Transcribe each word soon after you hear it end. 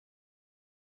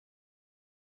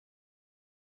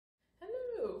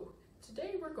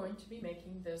today we're going to be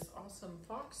making this awesome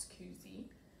fox koozie.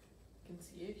 You can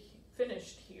see it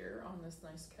finished here on this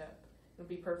nice cup. It'll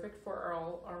be perfect for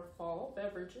all our fall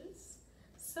beverages.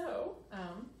 So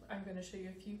I'm going to show you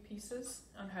a few pieces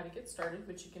on how to get started,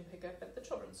 which you can pick up at the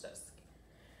children's desk.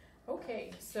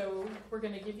 Okay, so we're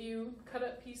going to give you cut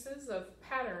up pieces of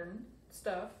pattern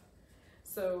stuff,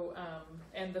 so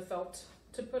and the felt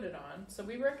to put it on. So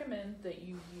we recommend that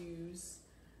you use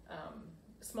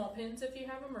small pins if you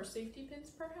have them, or safety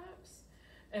pins perhaps,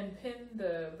 and pin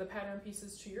the pattern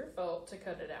pieces to your felt to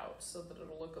cut it out so that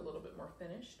it'll look a little bit more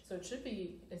finished. So it should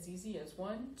be as easy as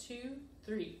 1, 2,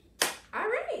 3. All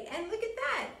right, and look at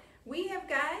that. We have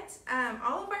got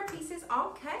all of our pieces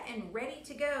all cut and ready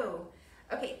to go.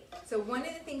 Okay, so one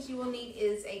of the things you will need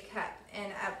is a cup,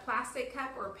 and a plastic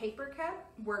cup or paper cup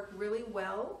work really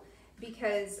well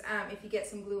because if you get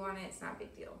some glue on it, it's not a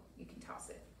big deal. You can toss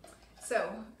it.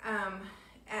 So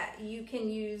you can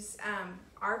use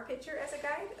our picture as a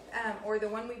guide, or the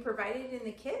one we provided in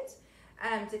the kit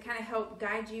to kind of help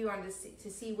guide you on to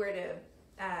see where to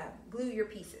glue your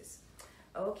pieces.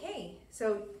 Okay,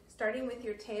 so starting with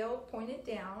your tail pointed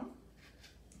down,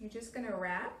 you're just going to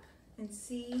wrap and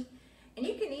see, and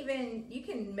you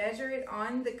can measure it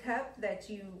on the cup that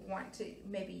you want to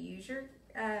maybe use your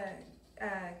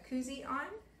koozie on.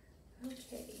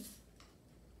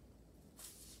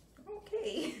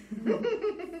 Okay.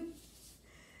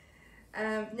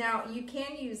 Now you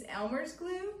can use Elmer's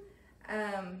glue,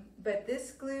 but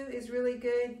this glue is really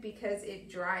good because it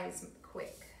dries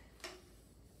quick.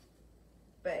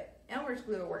 But Elmer's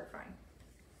glue will work fine.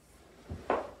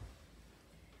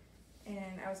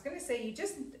 And I was going to say you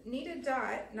just need a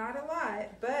dot, not a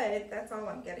lot, but that's all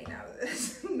I'm getting out of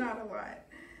this, not a lot.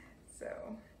 So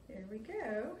here we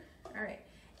go. All right,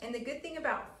 and the good thing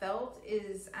about felt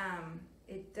is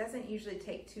it doesn't usually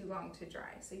take too long to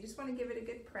dry, so you just want to give it a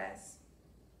good press.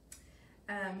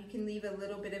 You can leave a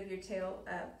little bit of your tail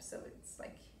up so it's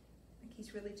like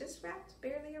he's really just wrapped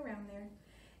barely around there.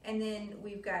 And then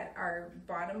we've got our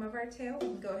bottom of our tail. We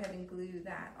can go ahead and glue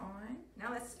that on.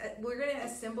 Now we're going to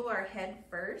assemble our head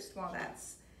first while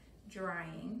that's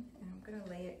drying. And I'm going to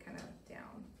lay it kind of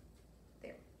down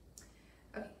there.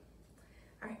 Okay.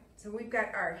 All right. So we've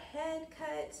got our head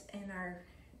cut and our,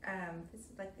 this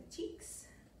is like the cheeks,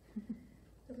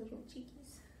 the little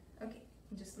cheekies. Okay.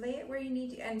 And just lay it where you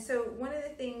need to. And so one of the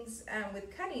things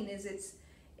with cutting is it's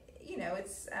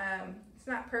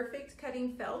not perfect.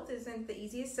 Cutting felt isn't the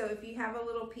easiest, so if you have a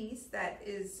little piece that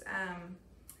is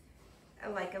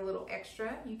like a little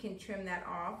extra, you can trim that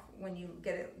off when you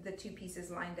get the two pieces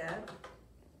lined up.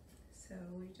 So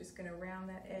we're just going to round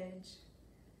that edge.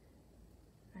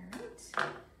 All right.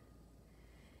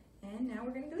 And now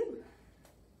we're going to glue.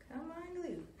 Come on,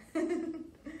 glue.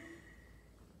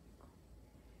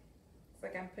 It's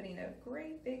like I'm putting a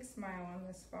great big smile on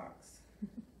this fox.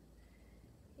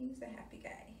 He's a happy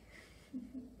guy.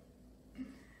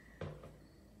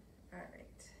 All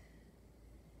right.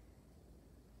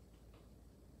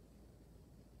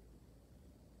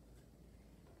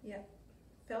 Yep,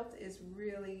 felt is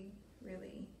really,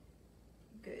 really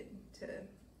good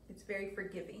it's very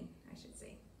forgiving, I should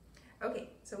say. Okay,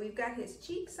 so we've got his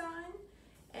cheeks on,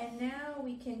 and now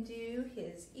we can do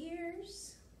his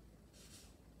ears.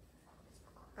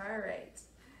 All right.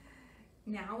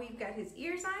 Now we've got his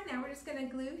ears on. Now we're just going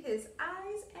to glue his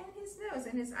eyes and his nose.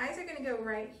 And his eyes are going to go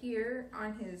right here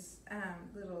on his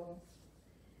little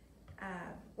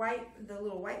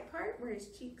white part where his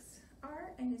cheeks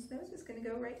are. And his nose is going to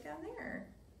go right down there.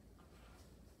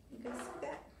 You guys see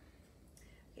that?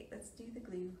 Okay, let's do the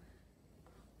glue.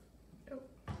 Oh,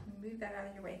 move that out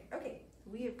of your way. Okay,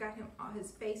 we have got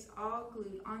his face all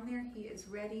glued on there. He is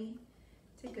ready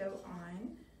to go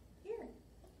on here.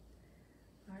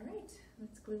 All right,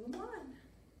 let's glue him on.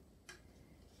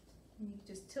 And you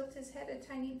just tilt his head a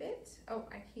tiny bit. Oh,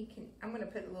 I'm gonna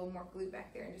put a little more glue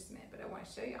back there in just a minute, but I wanna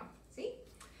show y'all, see?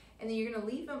 And then you're gonna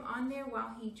leave him on there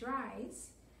while he dries,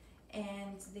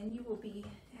 and then you will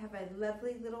have a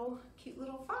lovely little, cute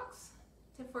little fox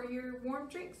for your warm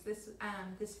drinks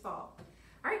this fall.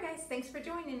 All right, guys, thanks for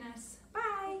joining us.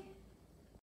 Bye.